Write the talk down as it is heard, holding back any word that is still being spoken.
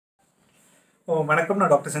வணக்கம்.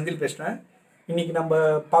 நான் டாக்டர் செந்தில் பேசுகிறேன். இன்றைக்கி நம்ம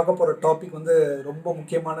பார்க்க போகிற டாபிக் வந்து ரொம்ப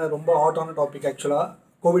முக்கியமான ரொம்ப ஹாட்டான டாபிக். ஆக்சுவலாக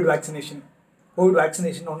கோவிட்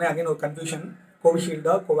வேக்சினேஷன் ஒன்றே அகைன் ஒரு கன்ஃபியூஷன்.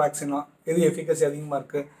 கோவிஷீல்டா கோவேக்சினா எது எஃபிகசி அதிகமாக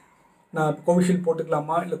இருக்குது? நான் கோவிஷீல்டு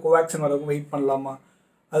போட்டுக்கலாமா இல்லை கோவேக்சின் வரவங்க வெயிட் பண்ணலாமா?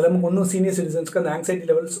 அது இல்லாமல் இன்னும் சீனியர் சிட்டிசன்ஸ்க்கு அந்த ஆங்ஸைட்டி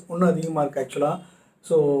லெவல்ஸ் இன்னும் அதிகமாக இருக்குது ஆக்சுவலாக.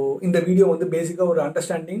 ஸோ இந்த வீடியோ வந்து பேசிக்காக ஒரு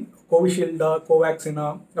அண்டர்ஸ்டாண்டிங் கோவிஷீல்டா கோவேக்சினா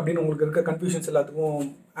அப்படின்னு உங்களுக்கு இருக்க கன்ஃபியூஷன்ஸ் எல்லாத்துக்கும்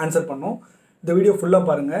ஆன்சர் பண்ணோம். இந்த வீடியோ ஃபுல்லாக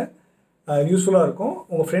பாருங்கள், யூஸ்ஃபுல்லாக இருக்கும்.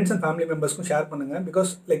 உங்கள் ஃப்ரெண்ட்ஸ் அண்ட் ஃபேமிலி மெம்பர்ஸ்க்கும் ஷேர் பண்ணுங்கள். Because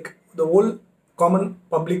like the whole common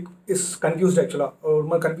public is confused. ஆக்சுவலாக ஒரு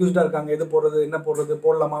மாதிரி கன்ஃபியூஸ்டாக இருக்காங்க. எது போடுறது, என்ன போடுறது,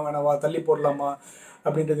 போடலாமா வேணாவா, தள்ளி போடலாமா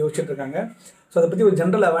அப்படின்றது யோசிச்சுட்டு இருக்காங்க. ஸோ அதை பற்றி ஒரு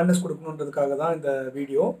ஜென்ரல் அவேர்னஸ் கொடுக்கணுன்றதுக்காக தான் இந்த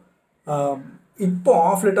வீடியோ. இப்போ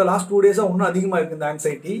ஆஃப் லேட்டாக லாஸ்ட் 2 டேஸாக இன்னும் அதிகமாக இருக்குது இந்த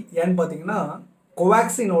ஆங்ஸைட்டி. ஏன்னு பார்த்தீங்கன்னா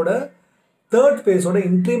கோவேக்சினோட 3rd ஃபேஸோட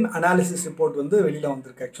இன்ட்ரீம் அனாலிசிஸ் ரிப்போர்ட் வந்து வெளியில்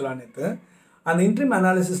வந்திருக்கு ஆக்சுவலாக நேற்று. அந்த இன்ட்ரீம்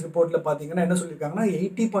அனாலிசிஸ் ரிப்போர்ட்டில் பார்த்தீங்கன்னா என்ன சொல்லியிருக்காங்கன்னா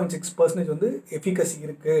 80.6% வந்து எஃபிகசி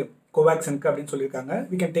இருக்குது கோவேக்சினுக்கு அப்படின்னு சொல்லியிருக்காங்க.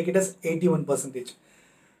 We can take it as 81%.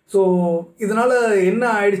 So இதனால் என்ன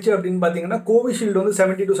ஆயிடுச்சு அப்படின்னு பார்த்தீங்கன்னா கோவிஷீல்டு வந்து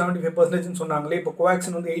 70 to 75% சொன்னாங்களே, இப்போ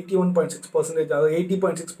கோவேக்சின் வந்து 81.6%, அதாவது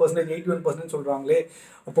 80.6%, 81% சொல்கிறாங்களே,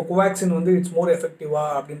 அப்போ கோவேக்சின் வந்து இட்ஸ் மோர் எஃபெக்டிவா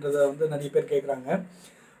அப்படின்றத வந்து நிறைய பேர் கேட்குறாங்க.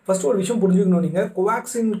 ஃபஸ்ட்டு ஒரு விஷயம் புரிஞ்சுக்கணும், நீங்கள்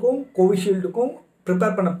கோவேக்சினுக்கும் கோவிஷீல்டுக்கும்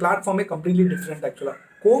ப்ரிப்பேர் பண்ண பிளாட்ஃபார்மே கம்ப்ளீட்லி டிஃப்ரெண்ட். ஆக்சுவலாக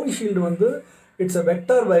கோவிஷீல்டு வந்து it's a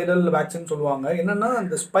vector viral vaccine சொல்லுவாங்க. என்னென்னா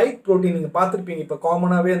அந்த ஸ்பைக் ப்ரோட்டீன் நீங்கள் பார்த்துருப்பீங்க. இப்போ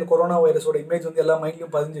காமனாகவே அந்த கொரோனா வைரஸோட இமேஜ் வந்து எல்லா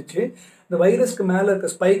மைண்ட்லையும் பதிஞ்சிச்சு. இந்த வைரஸ்க்கு மேலே இருக்க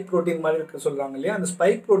ஸ்பைக் ப்ரோட்டீன் மாதிரி இருக்க சொல்கிறாங்க இல்லையா, அந்த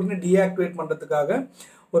ஸ்பைக் ப்ரோட்டீனை டீஆக்டிவேட் பண்ணுறதுக்காக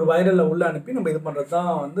ஒரு வைரலில் உள்ள அனுப்பி நம்ம இது பண்ணுறது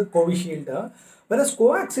தான் வந்து கோவிஷீல்டு. வேற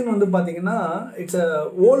கோவேக்சின் வந்து பார்த்தீங்கன்னா இட்ஸ் அ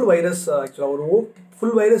ஓல் வைரஸ். ஆக்சுவலாக ஒரு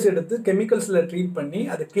ஃபுல் வைரஸ் எடுத்து கெமிக்கல்ஸில் ட்ரீட் பண்ணி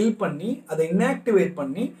அதை கில் பண்ணி அதை இன்ஆக்டிவேட்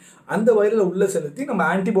பண்ணி அந்த வைரலை உள்ளே செலுத்தி நம்ம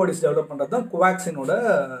ஆன்டிபாடிஸ் டெவலப் பண்ணுறது தான் கோவேக்சினோட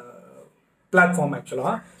பிளாட்ஃபார்ம்.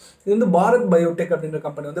 ஆக்சுவலாக இது வந்து பாரத் பயோடெக் அப்படின்ற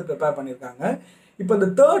கம்பெனி வந்து ப்ரிப்பேர் பண்ணியிருக்காங்க. இப்போ இந்த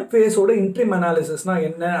 3rd ஃபேஸோட இன்ட்ரீம் அனாலிசிஸ்னால்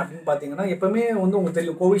என்ன அப்படின்னு பார்த்தீங்கன்னா, எப்போவுமே வந்து உங்களுக்கு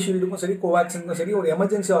தெரியும் கோவிஷீல்டுக்கும் சரி கோவேக்சினுக்கும் சரி ஒரு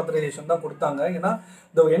எமர்ஜென்சி ஆத்தரைசேஷன் தான் கொடுத்தாங்க. ஏன்னா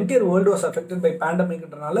the entire world was affected by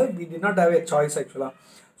பேண்டமிக்ன்றனால we did not have a choice ஆக்சுவலாக.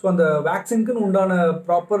 ஸோ அந்த வேக்சினுக்குன்னு உண்டான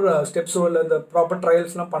ப்ராப்பர் ஸ்டெப்ஸோ இல்லை இந்த ப்ராப்பர்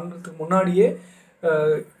ட்ரையல்ஸ்லாம் பண்ணுறதுக்கு முன்னாடியே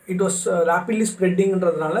it was rapidly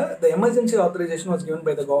ஸ்ப்ரெட்டிங்கிறதுனால the emergency authorisation was given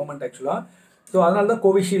by the government ஆக்சுவலாக. ஸோ அதனால தான்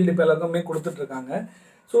கோவிஷீல்டு இப்போ எல்லாருக்குமே கொடுத்துட்ருக்காங்க.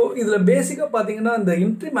 ஸோ இதில் பேசிக்காக பார்த்தீங்கன்னா இந்த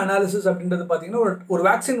இன்ட்ரீம் அனாலிசிஸ் அப்படின்றது பார்த்தீங்கன்னா ஒரு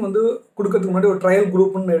வேக்சின் வந்து கொடுக்கறதுக்கு முன்னாடி ஒரு ட்ரையல்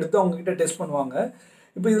குரூப்னு எடுத்து அவங்ககிட்ட டெஸ்ட் பண்ணுவாங்க.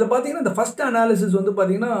 இப்போ இதில் பார்த்தீங்கன்னா இந்த ஃபஸ்ட் அனாலிசிஸ் வந்து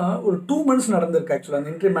பார்த்தீங்கன்னா ஒரு 2 months நடந்திருக்கு. ஆக்சுவலாக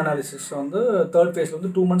அந்த இன்ட்ரீம் அனாலிசிஸ் வந்து 3rd ஃபேஸில்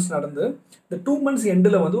வந்து 2 months நடந்து இந்த 2 months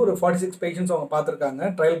எண்டில் வந்து ஒரு 46 பேஷண்ட்ஸ் அவங்க பார்த்துருக்காங்க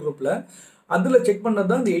ட்ரையல் குரூப்பில். அதில் செக் பண்ணது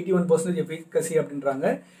தான் இந்த 81% எஃபிகசி அப்படின்றாங்க.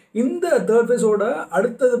 இந்த 3rd ஃபேஸோட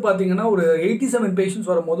அடுத்தது பார்த்தீங்கன்னா ஒரு 87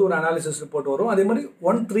 பேஷண்ட்ஸ் வரும்போது ஒரு அனாலிசிஸ் ரிப்போர்ட் வரும். அதே மாதிரி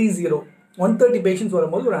 130 பேஷண்ட்ஸ்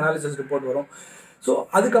வரும்போது ஒரு அனாலிசிஸ் ரிப்போர்ட் வரும். ஸோ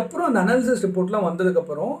அதுக்கப்புறம் அந்த அனாலிசிஸ் ரிப்போர்ட்லாம்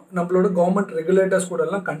வந்ததுக்கப்புறம் நம்மளோட கவர்மெண்ட் ரெகுலேட்டர்ஸ் கூட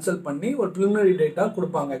எல்லாம் கன்சல்ட் பண்ணி ஒரு ப்ரிலிமினரி டேட்டா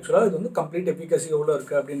கொடுப்பாங்க. ஆக்சுவலாக இது வந்து கம்ப்ளீட் எஃபிகசி எவ்வளோ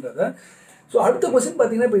இருக்குது அப்படின்றத. ஸோ அடுத்த கொஸ்டின்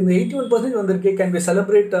பார்த்தீங்கன்னா இப்போ இந்த 81% வந்திருக்கு, கேன் பி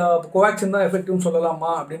செலிப்ரேட் கோவேக்சின் தான் எஃபெக்டிவ்னு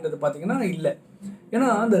சொல்லலாமா அப்படின்றது பார்த்தீங்கன்னா இல்லை. ஏன்னா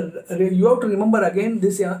அந்த you have to remember again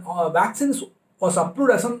this vaccines was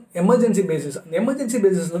approved as an emergency basis. அந்த எமர்ஜென்சி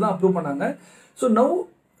பேசிஸில் தான் அப்ரூவ் பண்ணாங்க. So now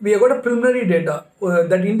we have got a preliminary data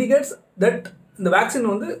that indicates that இந்த வேக்சின்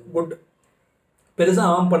வந்து குட், பெருசாக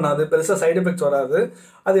ஹார்ம் பண்ணாது, பெருசாக சைடு எஃபெக்ட்ஸ் வராது.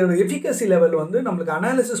 அதோட எஃபிகசி லெவல் வந்து நம்மளுக்கு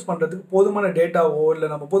அனாலிசிஸ் பண்ணுறதுக்கு போதுமான டேட்டாவோ இல்லை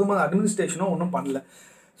நம்ம போதுமான அட்மினிஸ்ட்ரேஷனோ ஒன்றும் பண்ணல.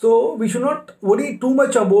 So we should not worry too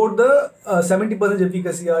much about the 70%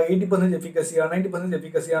 எஃபிகசியா, 80% எஃபிகசியா, 90%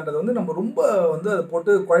 எஃபிகசியான்றது வந்து நம்ம ரொம்ப வந்து அதை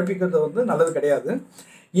போட்டு குழப்பிக்கிறது வந்து நல்லது கிடையாது.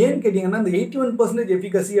 ஏன்னு கேட்டிங்கன்னா இந்த 81%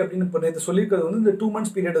 எஃபிகசி அப்படின்னு இப்போ நேற்று சொல்லியிருக்கிறது வந்து இந்த 2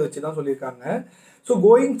 months பீரியடை வச்சு தான் சொல்லியிருக்காங்க. ஸோ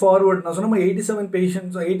கோயிங் ஃபார்வர்ட் நான் சொன்ன 87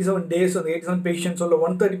 பேஷண்ட்ஸ் 87 days அந்த 87 பேஷண்ட்ஸோ இல்லை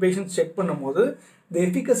 130 பேஷண்ட்ஸ் செக் பண்ணும்போது இந்த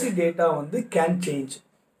எஃபிகசி டேட்டா வந்து கேன் சேஞ்ச்.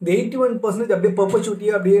 இந்த 81% அப்படியே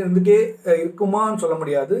பர்பச்சுவிட்டியாக அப்படியே இருந்துகிட்டே இருக்குமான்னு சொல்ல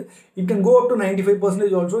முடியாது. It can go up to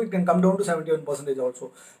 95% also, it can come down to 71% also.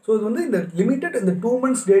 So இது வந்து இந்த லிமிட்டட் இந்த 2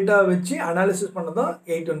 months டேட்டா வச்சு அனாலிசிஸ் பண்ண தான்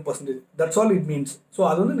 81%. That's all it means. So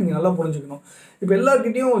அது வந்து நீங்கள் நல்லா புரிஞ்சுக்கணும். இப்போ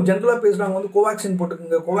எல்லாருக்கிட்டையும் ஜென்ரலாக பேசுகிறாங்க வந்து கோவேக்சின்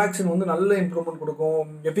போட்டுக்குங்க, கோவேக்சின் வந்து நல்ல இம்ப்ரூவ்மெண்ட்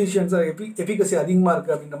கொடுக்கும், எஃபிகசி அதிகமாக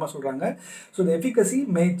இருக்குது அப்படின்ற மாதிரி சொல்கிறாங்க. ஸோ இந்த எஃபிகசி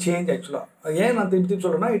மே சேஞ்ச் ஆக்சுவலாக. ஏன் நான் திருப்பி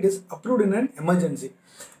சொல்கிறேன்னா it is approved in an emergency.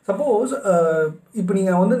 Suppose இப்போ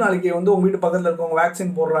நீங்கள் வந்து நாளைக்கு வந்து உங்கள் வீட்டு பக்கத்தில் இருக்கவங்க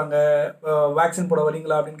வேக்சின் போடுறாங்க, வேக்சின் போட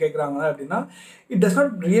வரீங்களா அப்படின்னு கேட்குறாங்க அப்படின்னா it does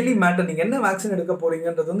not really matter. நீங்கள் என்ன வேக்சின் எடுக்க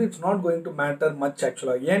போகிறீங்கன்றது வந்து it's not going to matter much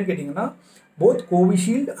ஆக்சுவலாக. ஏன்னு கேட்டிங்கன்னா போத்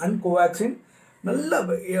கோவிஷீல்டு அண்ட் கோவேக்சின் நல்ல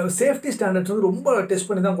சேஃப்டி ஸ்டாண்டர்ட்ஸ் வந்து ரொம்ப டெஸ்ட்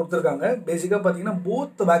பண்ணி தான் கொடுத்துருக்காங்க. பேசிக்காக பார்த்தீங்கன்னா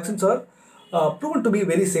both vaccines R proven to be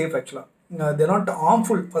very safe ஆக்சுவலாக. தேர் நாட்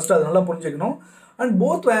ஹார்ம்ஃபுல். ஃபஸ்ட்டு அது நல்லா புரிஞ்சுக்கணும். And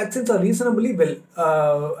both vaccines R reasonably well.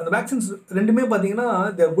 அந்த வேக்சின்ஸ் ரெண்டுமே பார்த்தீங்கன்னா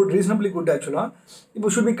தேர் குட், ரீசனபிளி குட் ஆக்சுவலாக. இப்போ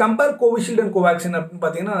should be compare Covishield and Covaxin அப்படின்னு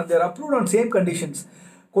பார்த்தீங்கன்னா தேர் அப்ரூவ்ட் ஆன் சேம் கண்டிஷன்ஸ்.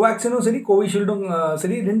 கோவேக்சினும் சரி கோவிஷீல்டும்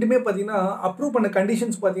சரி ரெண்டுமே பார்த்தீங்கன்னா அப்ரூவ் பண்ண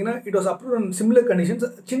கண்டிஷன்ஸ் பார்த்தீங்கன்னா it was approve on similar conditions.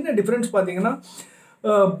 சின்ன டிஃப்ரென்ஸ் பார்த்தீங்கன்னா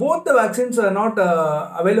both the vaccines R not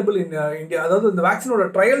available in India. அதாவது இந்த வேக்சினோட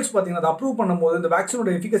ட்ரையல்ஸ் பார்த்தீங்கன்னா அதை அப்ரூவ் பண்ணும்போது இந்த வேக்சினோட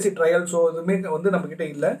எஃபிகசி ட்ரையல்ஸோ எதுவுமே வந்து நம்மக்கிட்ட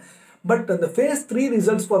இல்லை. பட் அந்த phase 3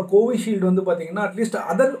 ரிசல்ட்ஸ் ஃபார் கோவிஷீல்டு வந்து பார்த்தீங்கன்னா அட்லீஸ்ட்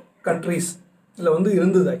அதர் கண்ட்ரீஸில் வந்து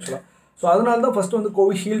இருந்தது ஆக்சுவலாக. ஸோ அதனால தான் ஃபஸ்ட்டு வந்து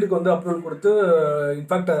கோவிஷீல்டுக்கு வந்து அப்ரூவல் கொடுத்து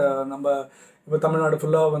இன்ஃபேக்ட் நம்ம இப்போ தமிழ்நாடு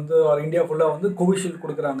ஃபுல்லாக வந்து ஆர் இந்தியா ஃபுல்லாக வந்து கோவிஷீல்டு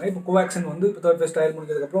கொடுக்குறாங்க. இப்போ கோவேக்சின் வந்து இப்போ 3rd phase ட்ரையல்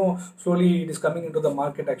முடிஞ்சதுக்கப்புறம் slowly it is coming in to the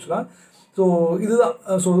market ஆக்சுவலாக. ஸோ இதுதான்.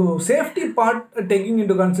 So safety part taking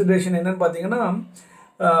into consideration என்னென்னு பார்த்தீங்கன்னா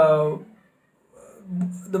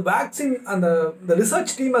the vaccine and the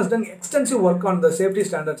research team has done extensive work on the safety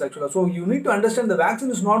standards actually. So you need to understand the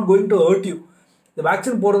vaccine is not going to hurt you. The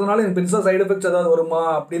vaccine போடுறதுனால எனக்கு பெருசாக side effects ஏதாவது வருமா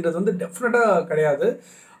அப்படின்றது வந்து டெஃபினட்டாக கிடையாது.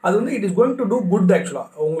 அது வந்து it is going to two good ஆக்சுவலாக.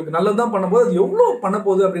 உங்களுக்கு நல்லது தான் பண்ணும்போது அது எவ்வளோ பண்ண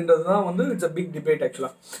போகுது அப்படின்றது தான் வந்து இட்ஸ் அ பிக் டிபேட்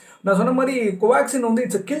ஆக்சுவலாக. நான் சொன்ன மாதிரி கோவேக்சின் வந்து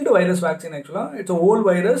it's a guild virus vaccine ஆக்சுவலாக. It's a old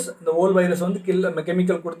virus. இந்த ஓல் வைரஸ் வந்து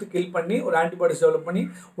கெமிக்கல் கொடுத்து கில் பண்ணி ஒரு ஆன்டிபாடிஸ் டெவலப் பண்ணி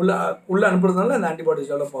உள்ள அனுப்புறதுனால அந்த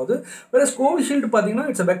ஆன்டிபாடிஸ் டெவலப் ஆகுது. வேறஸ் கோவிஷீல்டு பார்த்தீங்கன்னா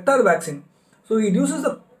it's a vector vaccine. So it uses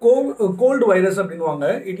the gold virus அப்படின்வாங்க.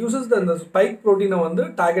 இட் யூசஸ் அந்த ஸ்பைக் ப்ரோட்டீனை வந்து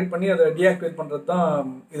டார்கெட் பண்ணி அதை டீஆக்டிவேட் பண்ணுறது தான்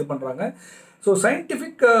இது பண்ணுறாங்க. So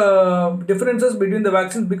scientific differences between the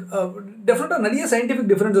vaccine டெஃபினட்டாக நிறைய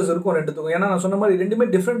சயின்டிஃபிக் டிஃப்ரென்சஸ் இருக்கும் ரெண்டுத்துக்கும். ஏன்னா நான் சொன்ன மாதிரி ரெண்டுமே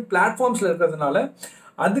டிஃப்ரெண்ட் பிளாட்ஃபார்ம்ஸில் இருக்கிறதுனால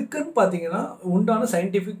அதுக்குன்னு பார்த்தீங்கன்னா உண்டான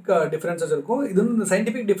சயின்டிஃபிக் டிஃப்ரென்சஸ் இருக்கும். இது வந்து இந்த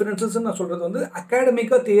சயின்டிஃபிக் டிஃப்ரென்சஸ் நான் சொல்கிறது வந்து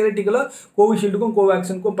அகாடமிக்காக தியரட்டிக்கலாக கோவிஷீல்டுக்கும்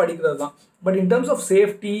கோவேக்சினுக்கும் படிக்கிறது தான். But in terms of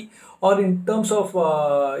safety R in terms of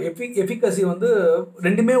efficacy வந்து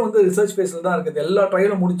ரெண்டுமே வந்து ரிசர்ச் ஃபேஸில் தான் இருக்குது. எல்லா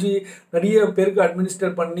ட்ரையலும் முடிச்சு நிறைய பேருக்கு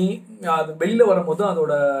அட்மினிஸ்டர் பண்ணி அது வெளியில் வரும்போது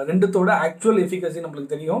அதோட ரெண்டுத்தோட ஆக்சுவல் எஃபிகசி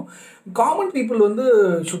நம்மளுக்கு தெரியும். காமன் பீப்புள் வந்து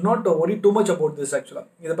should not worry too much about this ஆக்சுவலாக.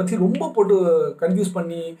 இதை பற்றி ரொம்ப போட்டு கன்ஃபியூஸ்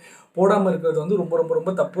பண்ணி போடாமல் இருக்கிறது வந்து ரொம்ப ரொம்ப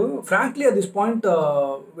ரொம்ப தப்பு. Frankly at this point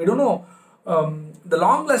we don't know இந்த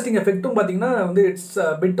லாங் லாஸ்டிங் எஃபெக்ட்டும் பார்த்தீங்கன்னா வந்து it's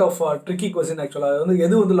bit of tricky question ஆக்சுவலாக. அது வந்து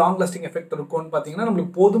எது வந்து லாங் லாஸ்டிங் எஃபெக்ட் இருக்கும்னு பார்த்தீங்கன்னா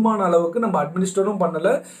நம்மளுக்கு போதுமான அளவுக்கு நம்ம அட்மினிஸ்டரும்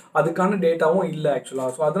பண்ணலை, அதுக்கான டேட்டாவும் இல்லை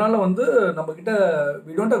ஆக்சுவலாக. ஸோ அதனால் வந்து நம்மக்கிட்ட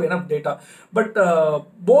we don't have enough data. But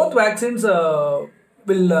both vaccines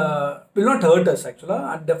will not hurt us actually,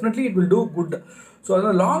 and definitely it will do good. So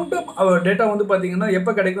அதனால் லாங் டேர்ம் டேட்டா வந்து பார்த்தீங்கன்னா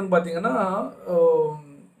எப்போ கிடைக்கும்னு பார்த்தீங்கன்னா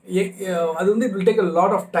அது வந்து it will take a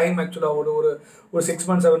lot of time ஆக்சுவலாக. ஒரு 6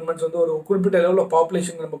 months 7 months வந்து ஒரு குறிப்பிட்ட லெவலில்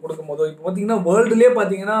பாப்புலேஷன் நம்ம கொடுக்கும் போதோ இப்போ பார்த்தீங்கன்னா வேர்ல்டுலேயே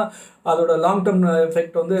பார்த்தீங்கன்னா அதோட லாங் டேர்ம்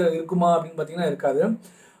எஃபெக்ட் வந்து இருக்குமா அப்படின்னு பார்த்தீங்கன்னா இருக்காது.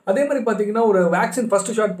 அதே மாதிரி பார்த்தீங்கன்னா ஒரு வேக்சின்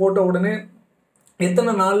ஃபஸ்ட்டு ஷாட் போட்ட உடனே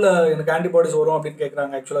எத்தனை நாளில் எனக்கு ஆன்டிபாடிஸ் வரும் அப்படின்னு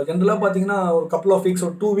கேட்குறாங்க ஆக்சுவலாக. ஜென்ரலாக பார்த்தீங்கன்னா ஒரு கப்புள் ஆஃப் வீக்ஸ்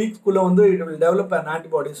ஒரு 2 weeksக்குள்ளே வந்து it will develop an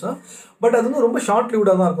antibodies. But அது வந்து ரொம்ப ஷார்ட்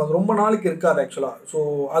லிவ்டாக தான் இருக்கும், அது ரொம்ப நாளைக்கு இருக்காது ஆக்சுவலாக. ஸோ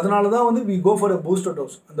அதனால தான் வந்து we go for a booster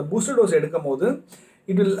dose. அந்த பூஸ்டர் டோஸ் எடுக்கும் போது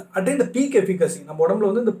it will attain the peak efficacy. நம்ம உடம்புல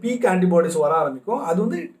வந்து இந்த பீக் ஆன்டிபாடிஸ் வர ஆரம்பிக்கும். அது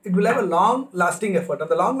வந்து it will have a long lasting effort.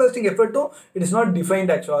 அந்த long lasting எஃபர்ட்டும் it is not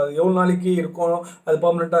defined ஆக்சுவலாக. அது எவ்வளோ நாளைக்கு இருக்கும், அது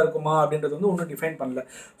பர்மனெண்ட்டாக இருக்குமா அப்படின்றது வந்து ஒன்றும் டிஃபைன் பண்ணல.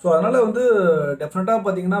 ஸோ அதனால் வந்து டெஃபினட்டாக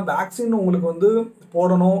பார்த்தீங்கன்னா வேக்சின் உங்களுக்கு வந்து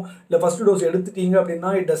போடணும் இல்லை ஃபஸ்ட்டு டோஸ் எடுத்துட்டீங்க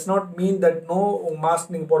அப்படின்னா it does not mean that no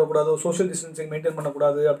mask நீங்கள் போடக்கூடாது, சோஷியல் டிஸ்டன்சிங் மெயின்டைன்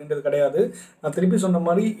பண்ணக்கூடாது அப்படின்றது கிடையாது. நான் திருப்பி சொன்ன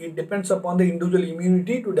மாதிரி it depends upon the individual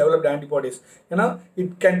immunity to develop antibodies. ஏன்னா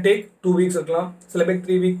இட் கேன் டேக் 2 weeks இருக்கலாம், சில பேர்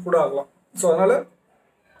 3 weeks கூட ஆகலாம். ஸோ அதனால்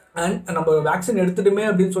நம்ம வேக்சின் எடுத்துட்டுமே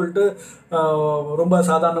அப்படின்னு சொல்லிட்டு ரொம்ப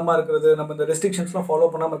சாதாரணமாக இருக்கிறது, நம்ம இந்த ரெஸ்ட்ரிக்ஷன்ஸ்லாம் ஃபாலோ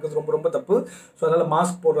பண்ணாமல் இருக்கிறது ரொம்ப ரொம்ப தப்பு. ஸோ அதனால்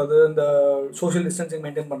மாஸ்க் போடுறது, இந்த சோஷியல் டிஸ்டன்சிங்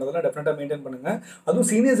மெயின்டைன் பண்ணுறதுலாம் டெஃபினட்டாக மெயின்டைன் பண்ணுங்கள். அதுவும்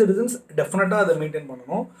சீனியர் சிட்டிசன்ஸ் டெஃபினட்டாக அதை மெயின்டைன்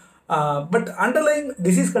பண்ணணும். பட் அண்டர்லைங்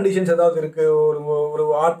டிசீஸ் கண்டிஷன்ஸ் ஏதாவது இருக்குது, ஒரு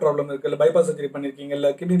ஹார்ட் ப்ராப்ளம் இருக்குது, இல்லை பைபாஸ் சர்ஜரி பண்ணியிருக்கீங்க,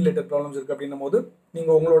 இல்லை கிட்னி ரிலேட்டட் ப்ராப்ளம்ஸ் இருக்குது அப்படின்னும் போது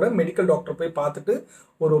நீங்கள் உங்களோட மெடிக்கல் டாக்டர் போய் பார்த்துட்டு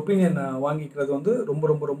ஒரு ஒப்பீனியன் வாங்கிக்கிறது வந்து ரொம்ப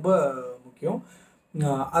ரொம்ப ரொம்ப முக்கியம்.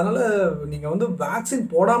 அதனால் நீங்கள் வந்து வேக்சின்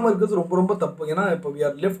போடாமல் இருக்கிறது ரொம்ப ரொம்ப தப்பு. ஏன்னா இப்போ we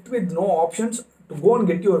are left with no options to go and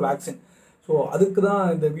get your vaccine. So அதுக்கு தான்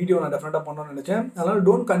இந்த வீடியோ நான் டெஃபினட்டாக பண்ணணும்னு நினச்சேன். அதனால்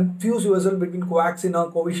don't confuse your self between கோவேக்சினா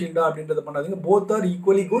கோவிஷீல்டா அப்படின்றத பண்ணாதீங்க. Both are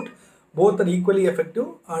equally good, both are equally effective,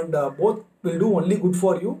 and both will do only good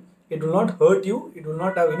for you. It will not hurt you, it will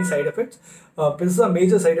not have any side effects. பெருசாக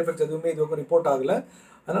major side effects எதுவுமே இது வரைக்கும் report ஆகலை.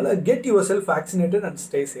 அதனால் get yourself vaccinated and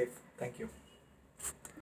stay safe. Thank you.